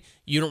fly,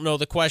 you don't know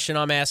the question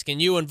I'm asking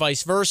you and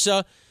vice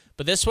versa,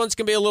 but this one's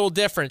going to be a little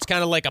different. It's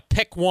kind of like a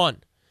pick one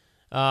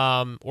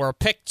or a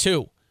pick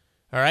two.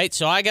 All right,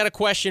 so I got a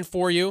question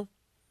for you,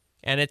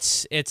 and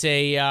it's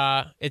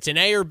an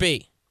A or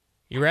B.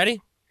 You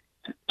ready?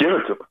 Give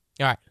it to me.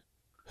 All right.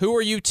 Who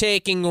are you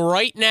taking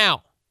right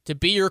now to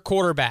be your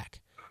quarterback?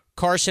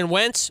 Carson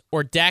Wentz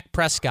or Dak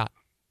Prescott?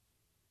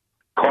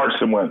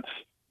 Carson Wentz.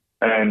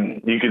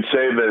 And you could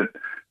say that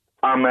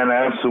I'm an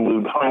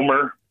absolute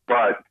homer,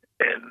 but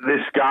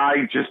this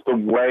guy, just the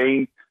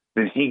way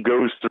that he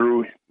goes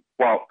through,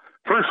 well,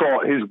 first of all,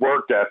 his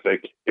work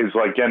ethic is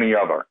like any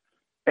other.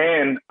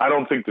 And I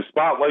don't think the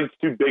spotlight's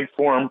too big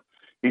for him.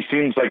 He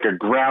seems like a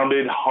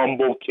grounded,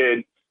 humble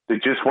kid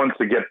that just wants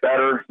to get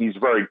better. He's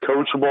very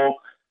coachable.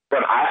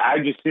 But I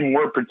just see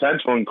more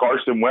potential in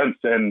Carson Wentz,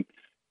 and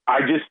I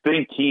just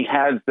think he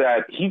has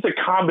that. He's a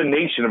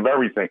combination of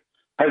everything.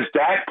 Has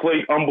Dak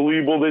played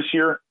unbelievable this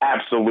year?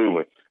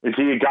 Absolutely. Is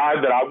he a guy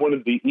that I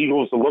wanted the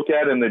Eagles to look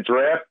at in the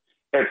draft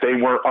if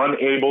they were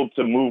unable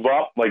to move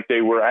up? Like they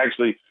were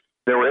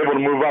able to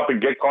move up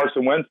and get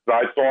Carson Wentz. But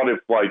I thought if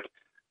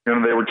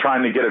they were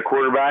trying to get a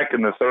quarterback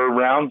in the third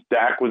round,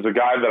 Dak was a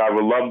guy that I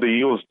would love the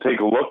Eagles to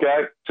take a look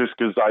at just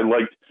because I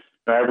liked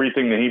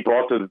everything that he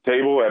brought to the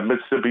table at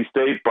Mississippi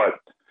State. But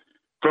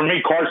for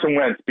me, Carson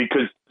Wentz,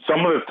 because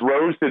some of the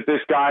throws that this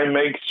guy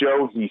makes,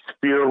 Joe, he's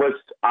fearless.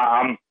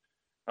 I'm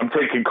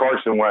taking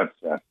Carson Wentz,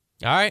 man.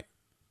 All right.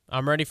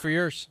 I'm ready for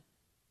yours.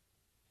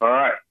 All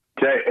right.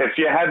 Okay. If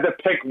you had to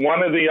pick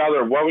one or the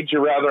other, what would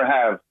you rather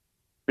have?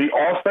 The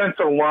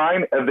offensive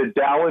line of the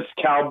Dallas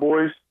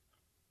Cowboys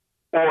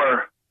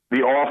or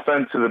the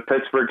offense of the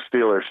Pittsburgh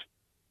Steelers?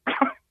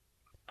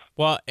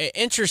 Well,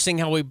 interesting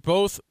how we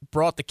both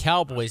brought the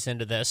Cowboys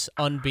into this,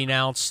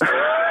 unbeknownst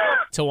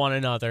to one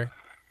another.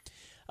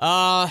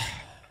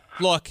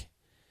 Look,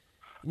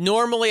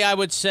 normally I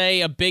would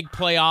say a big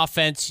play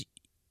offense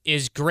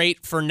is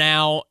great for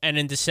now, and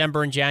in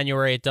December and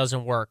January it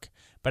doesn't work.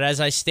 But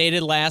as I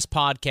stated last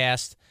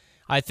podcast,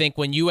 I think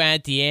when you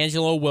add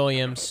D'Angelo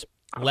Williams,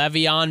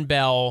 Le'Veon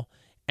Bell,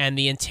 and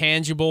the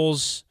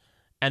intangibles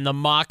and the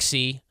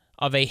moxie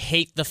of a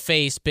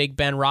hate-the-face Big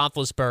Ben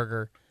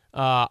Roethlisberger,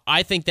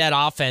 I think that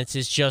offense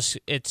is just,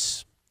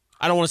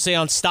 I don't want to say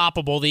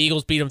unstoppable. The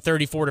Eagles beat them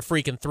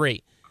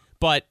 34-3.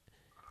 But,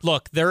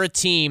 look, they're a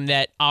team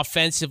that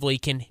offensively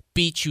can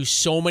beat you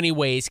so many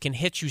ways, can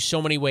hit you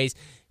so many ways.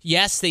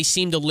 Yes, they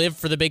seem to live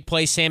for the big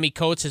play. Sammy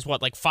Coates has,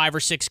 5 or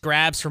 6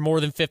 grabs for more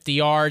than 50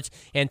 yards.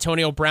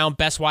 Antonio Brown,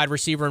 best wide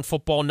receiver in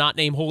football, not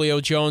named Julio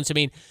Jones. I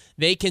mean,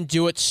 they can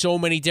do it so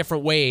many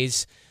different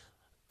ways.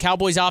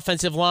 Cowboys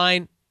offensive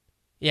line,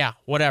 yeah,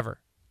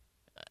 whatever.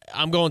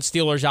 I'm going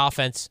Steelers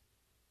offense,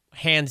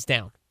 hands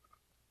down.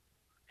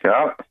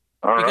 Yeah,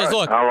 all because, right.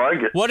 look, I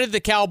like it. What did the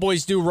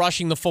Cowboys do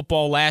rushing the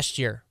football last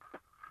year?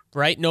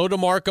 Right? No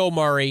DeMarco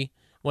Murray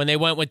when they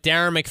went with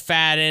Darren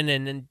McFadden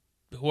and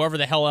whoever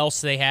the hell else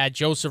they had,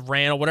 Joseph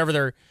Randall,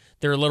 whatever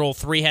their little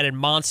three-headed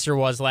monster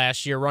was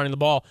last year running the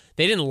ball.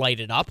 They didn't light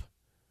it up.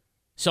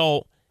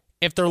 So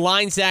if their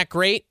line's that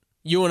great,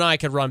 you and I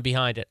could run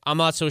behind it. I'm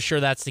not so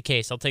sure that's the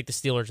case. I'll take the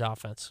Steelers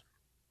offense.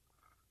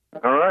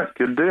 All right,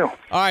 good deal.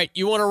 All right,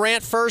 you want to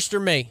rant first or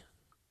me?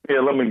 Yeah,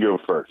 let me go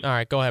first. All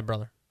right, go ahead,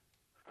 brother.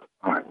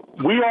 All right.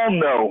 We all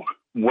know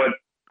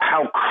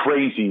how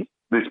crazy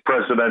this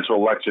presidential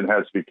election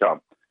has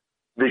become.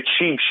 The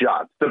cheap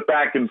shots, the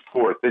back and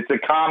forth. It's a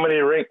comedy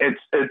ring.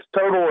 It's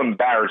total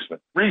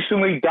embarrassment.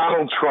 Recently,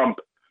 Donald Trump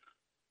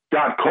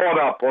got caught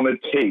up on a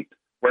tape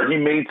where he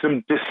made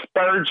some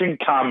disparaging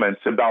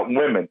comments about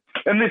women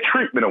and the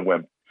treatment of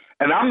women.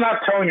 And I'm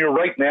not telling you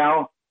right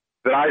now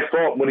that I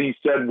thought what he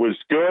said was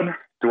good.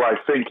 Do I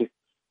think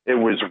it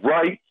was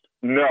right?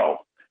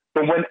 No.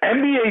 But when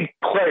NBA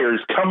players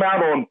come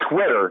out on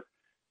Twitter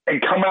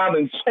and come out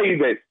and say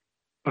that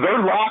their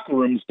locker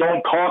rooms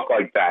don't talk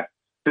like that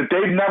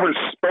they've never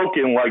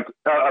spoken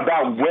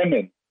about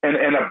women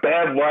in a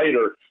bad light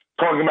or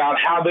talking about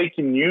how they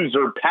can use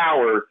their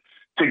power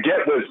to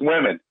get with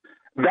women,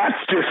 that's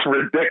just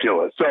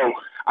ridiculous. So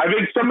I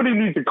think somebody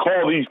needs to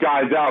call these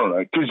guys out on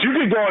it, because you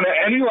can go into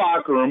any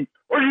locker room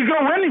or you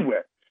go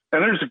anywhere.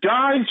 And there's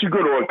guys, you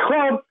go to a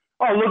club,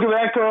 oh, look at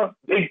that girl.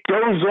 It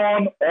goes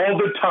on all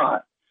the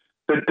time.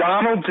 The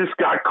Donald just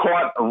got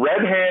caught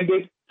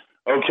red-handed,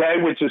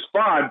 okay, which is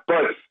fine,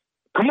 but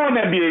come on,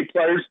 NBA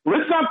players.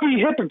 Let's not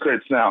be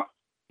hypocrites now.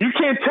 You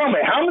can't tell me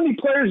how many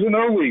players in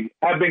our league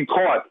have been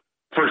caught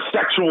for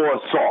sexual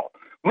assault.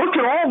 Look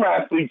at all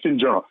athletes in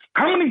general.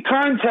 How many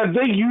times have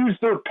they used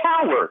their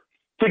power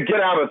to get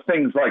out of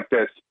things like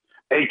this?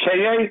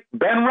 A.K.A.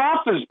 Ben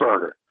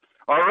Roethlisberger.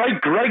 All right,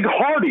 Greg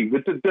Hardy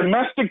with the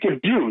domestic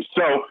abuse.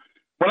 So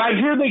when I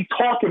hear they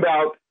talk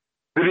about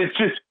that it's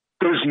just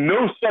there's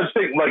no such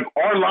thing, like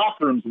our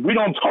locker rooms, we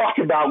don't talk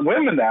about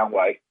women that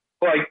way.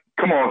 Like,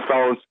 come on,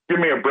 fellas, give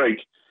me a break.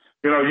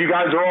 You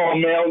guys are all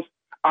males.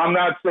 I'm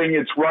not saying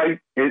it's right.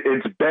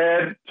 It's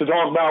bad to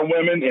talk about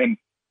women, and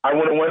I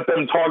wouldn't want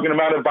them talking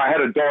about it if I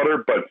had a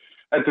daughter. But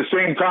at the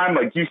same time,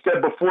 like you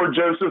said before,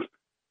 Joseph,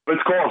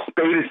 let's call a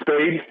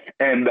spade.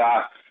 And,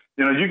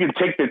 you can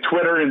take the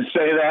Twitter and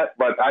say that,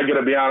 but I got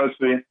to be honest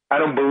with you, I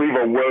don't believe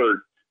a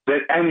word that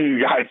any of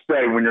you guys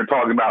say when you're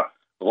talking about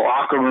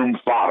locker room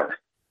fodder.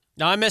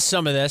 Now, I missed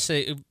some of this.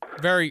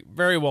 Very,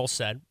 very well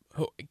said.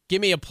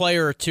 Give me a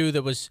player or two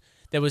that was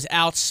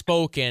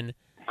outspoken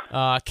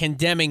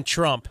condemning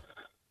Trump.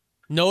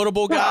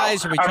 Notable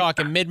guys? Are we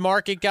talking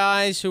mid-market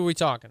guys? Who are we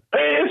talking?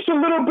 It's a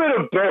little bit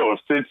of both.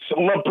 It's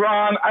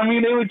LeBron. I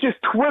mean, it was just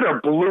Twitter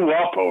blew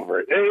up over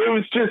it. It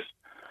was just,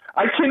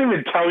 I can't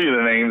even tell you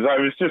the names. I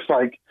was just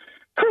like,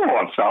 come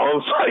on,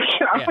 fellas.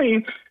 I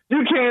mean,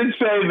 you can't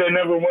say they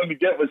never wanted to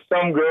get with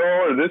some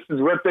girl or this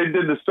is what they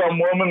did to some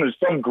woman or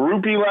some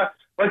groupie.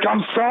 Like,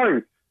 I'm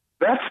sorry.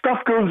 That stuff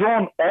goes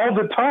on all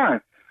the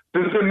time.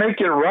 Does it make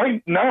it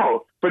right?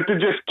 No. But to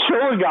just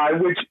kill a guy,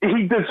 which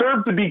he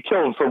deserved to be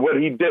killed for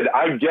what he did,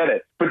 I get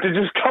it. But to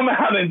just come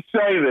out and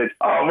say that,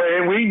 oh,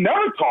 man, we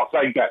never talk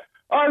like that.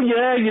 Oh,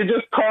 yeah, you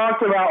just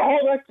talked about, oh,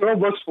 that girl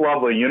looks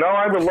lovely.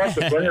 I would love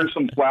to bring her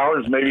some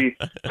flowers, maybe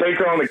take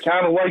her on a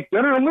candlelight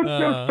dinner, and let's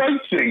go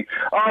sightseeing.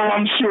 Oh,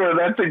 I'm sure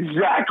that's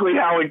exactly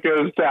how it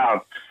goes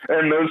down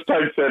in those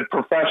types of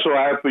professional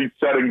athlete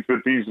settings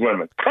with these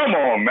women. Come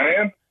on,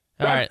 man.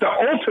 That's the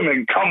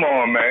ultimate come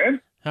on,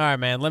 man. All right,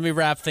 man. Let me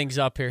wrap things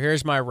up here.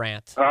 Here's my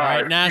rant. All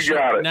right,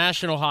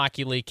 National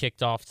Hockey League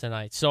kicked off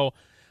tonight. So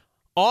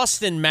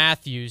Austin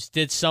Matthews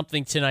did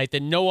something tonight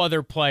that no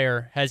other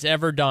player has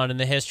ever done in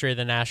the history of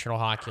the National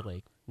Hockey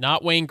League.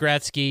 Not Wayne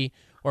Gretzky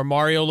or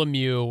Mario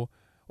Lemieux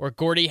or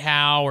Gordie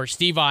Howe or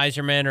Steve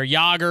Yzerman or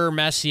Yager or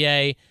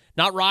Messier.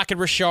 Not Rocket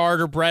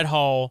Richard or Brett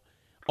Hull.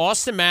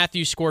 Austin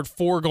Matthews scored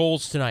 4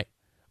 goals tonight.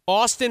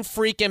 Austin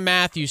freaking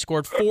Matthews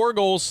scored 4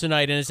 goals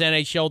tonight in his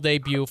NHL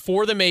debut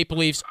for the Maple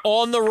Leafs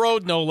on the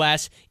road, no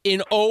less,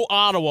 in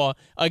Ottawa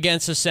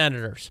against the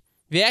Senators.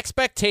 The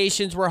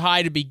expectations were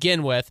high to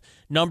begin with.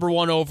 Number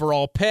 1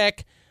 overall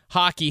pick,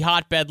 hockey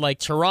hotbed like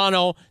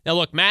Toronto. Now,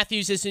 look,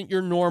 Matthews isn't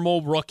your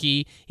normal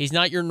rookie. He's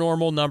not your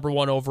normal number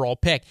 1 overall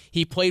pick.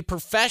 He played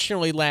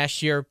professionally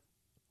last year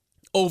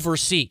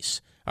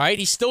overseas. All right,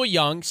 he's still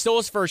young, still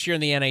his first year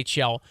in the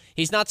NHL.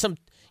 He's not some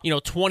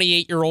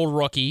 28-year-old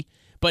rookie,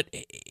 but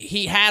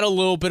he had a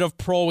little bit of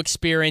pro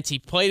experience. He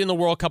played in the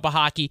World Cup of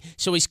Hockey,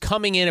 so he's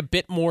coming in a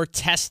bit more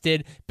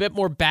tested, a bit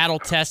more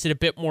battle-tested, a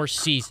bit more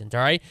seasoned,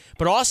 all right?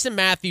 But Auston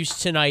Matthews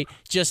tonight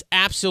just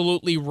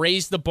absolutely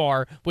raised the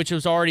bar, which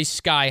was already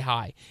sky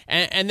high.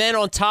 And then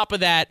on top of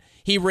that,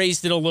 he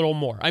raised it a little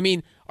more. I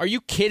mean, are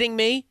you kidding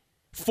me?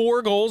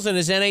 4 goals in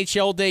his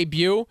NHL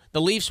debut.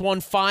 The Leafs won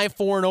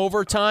 5-4 in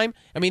overtime.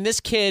 I mean, this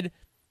kid,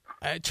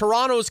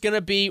 Toronto's going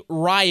to be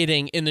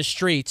rioting in the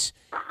streets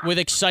with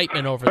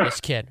excitement over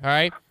this kid, all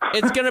right?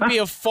 It's going to be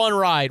a fun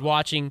ride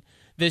watching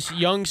this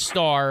young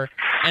star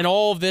and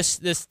all of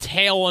this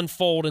tale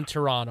unfold in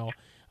Toronto.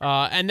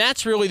 And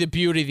that's really the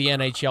beauty of the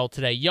NHL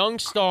today. Young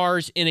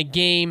stars in a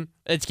game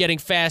that's getting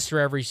faster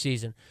every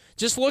season.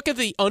 Just look at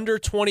the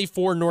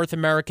under-24 North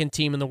American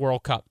team in the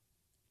World Cup.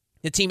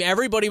 The team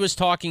everybody was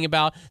talking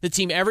about, the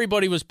team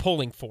everybody was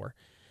pulling for.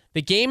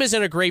 The game is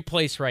in a great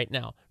place right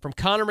now. From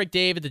Connor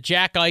McDavid to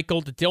Jack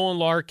Eichel to Dylan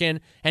Larkin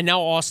and now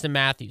Auston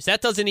Matthews.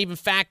 That doesn't even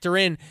factor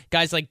in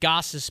guys like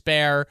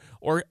Gostisbehere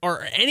or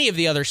any of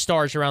the other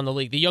stars around the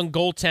league. The young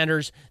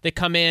goaltenders that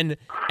come in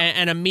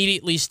and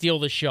immediately steal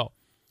the show.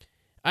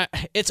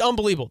 It's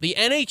unbelievable. The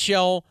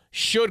NHL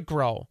should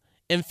grow.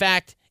 In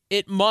fact,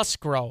 it must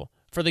grow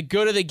for the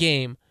good of the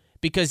game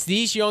because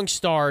these young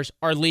stars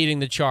are leading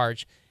the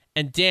charge.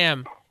 And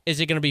damn,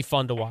 is it going to be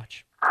fun to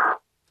watch.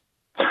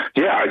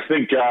 Yeah, I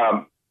think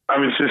I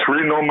was just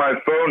reading on my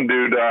phone,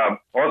 dude.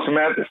 Auston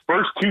Matthews,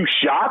 first 2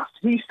 shots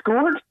he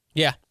scored?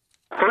 Yeah.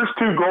 First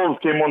 2 goals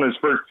came on his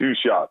first 2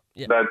 shots.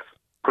 Yeah. That's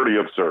pretty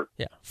absurd.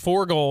 Yeah,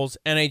 4 goals,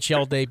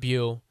 NHL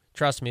debut.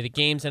 Trust me, the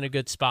game's in a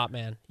good spot,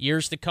 man.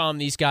 Years to come,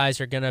 these guys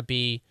are going to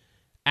be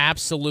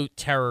absolute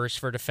terrors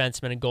for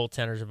defensemen and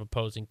goaltenders of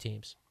opposing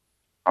teams.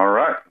 All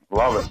right,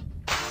 love it.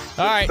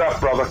 All right, good stuff,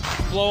 brother.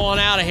 Blow on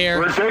out of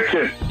here.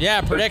 Prediction.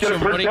 Yeah,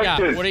 prediction. What do you got?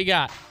 What do you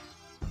got?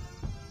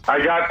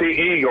 I got the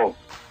Eagles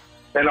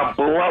in a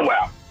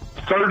blowout,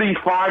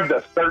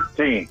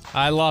 35-13.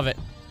 I love it.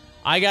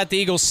 I got the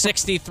Eagles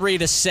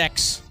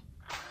 63-6.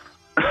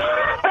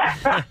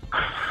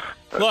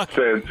 Look,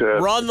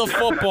 run the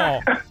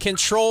football,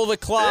 control the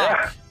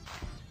clock.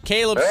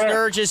 Caleb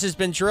Sturgis has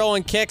been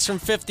drilling kicks from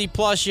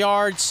 50-plus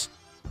yards.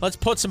 Let's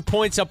put some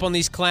points up on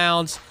these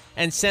clowns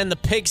and send the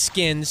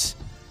pigskins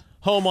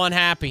home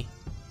unhappy.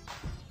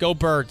 Go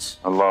Birds.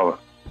 I love it.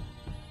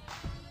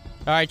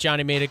 All right,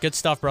 Johnny Mita. Good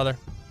stuff, brother.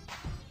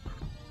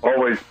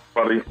 Always,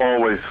 buddy.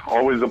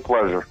 Always a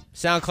pleasure.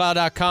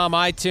 SoundCloud.com,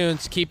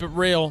 iTunes. Keep it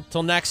real.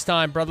 Till next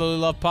time, Brotherly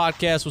Love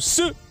Podcast. We'll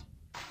see.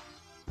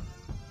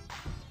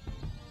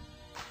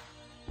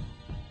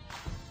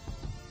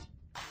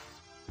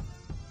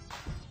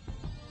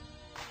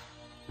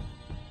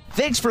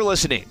 Thanks for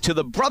listening to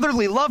the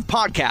Brotherly Love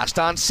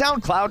Podcast on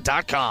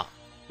SoundCloud.com.